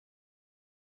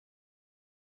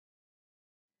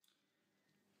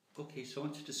Okay, so I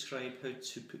want to describe how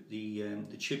to put the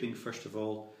tubing first of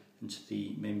all into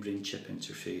the membrane chip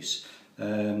interface.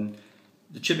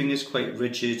 The tubing is quite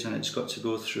rigid and it's got to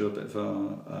go through a bit of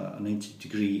a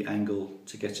 90-degree angle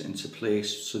to get it into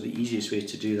place. So the easiest way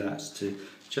to do that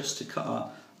is to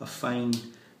cut a fine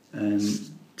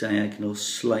diagonal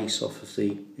slice off of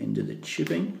the end of the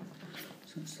tubing.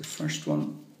 So that's the first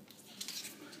one,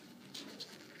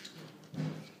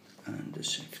 and the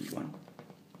second one.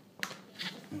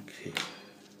 Okay.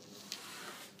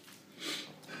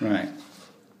 Right.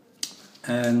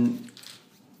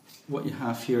 What you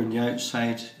have here on the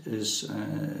outside is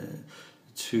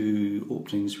two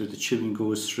openings where the tubing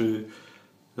goes through.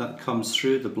 That comes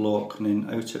through the block and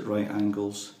then out at right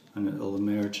angles, and it will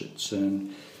emerge at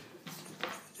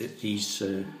these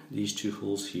two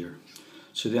holes here.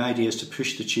 So the idea is to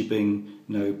push the tubing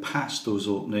now past those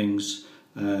openings,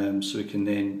 so we can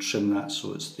then trim that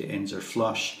so the ends are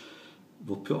flush.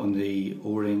 We'll put on the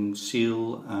O-ring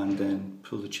seal and then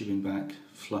pull the tubing back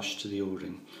flush to the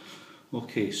O-ring.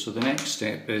 Okay, so the next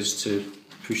step is to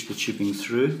push the tubing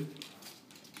through.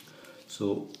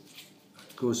 So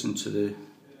it goes into the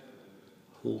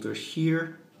holder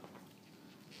here.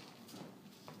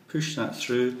 Push that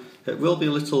through. It will be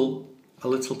a little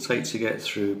tight to get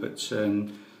through, but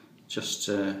just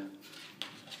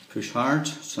push hard.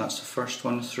 So that's the first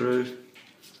one through,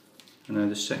 and now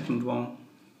the second one.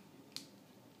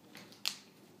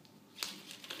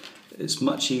 It's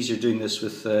much easier doing this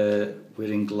with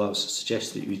wearing gloves. I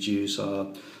suggest that you would use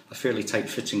a fairly tight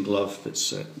fitting glove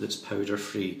that's powder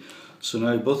free. So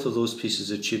now both of those pieces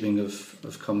of tubing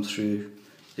have come through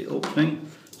the opening.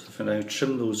 So if I now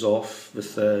trim those off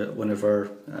with one of our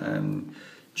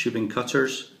tubing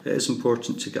cutters, it is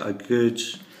important to get a good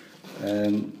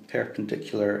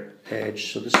perpendicular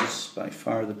edge. So this is by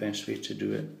far the best way to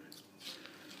do it.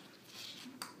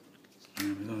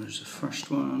 There we go, there's the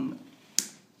first one.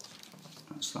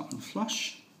 That's that one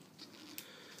flush.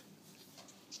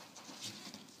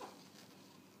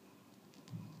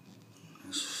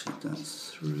 Let's feed that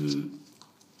through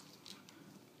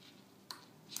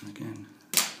again.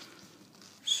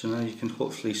 So now you can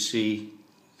hopefully see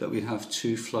that we have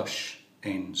two flush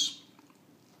ends.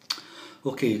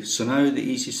 Okay, so now the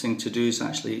easiest thing to do is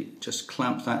actually just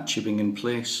clamp that tubing in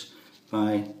place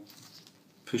by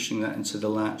pushing that into the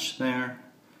latch there.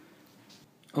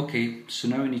 Okay, so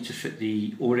now we need to fit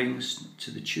the O-rings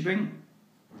to the tubing.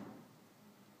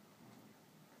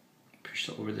 Push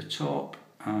that over the top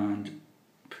and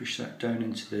push that down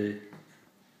into the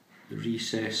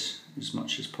recess as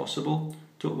much as possible.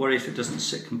 Don't worry if it doesn't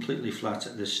sit completely flat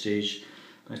at this stage.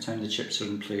 By the time the chips are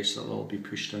in place, they'll all be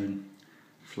pushed down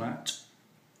flat.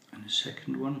 And the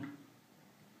second one.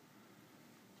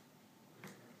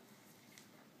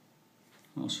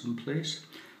 Also in place.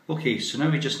 Okay, so now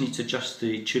we just need to adjust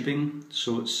the tubing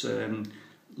so it's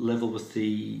level with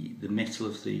the metal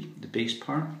of the base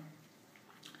part.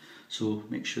 So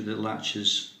make sure the latch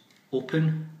is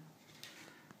open,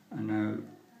 and now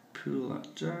pull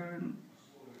that down,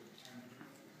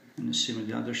 and the same with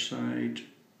the other side.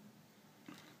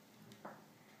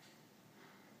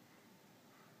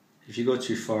 If you go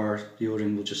too far, the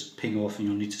O-ring will just ping off and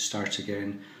you'll need to start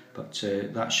again, but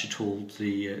that should hold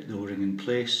the O-ring in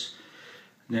place.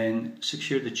 Then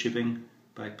secure the tubing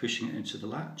by pushing it into the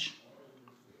latch.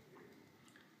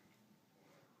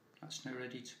 That's now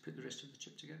ready to put the rest of the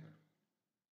chip together.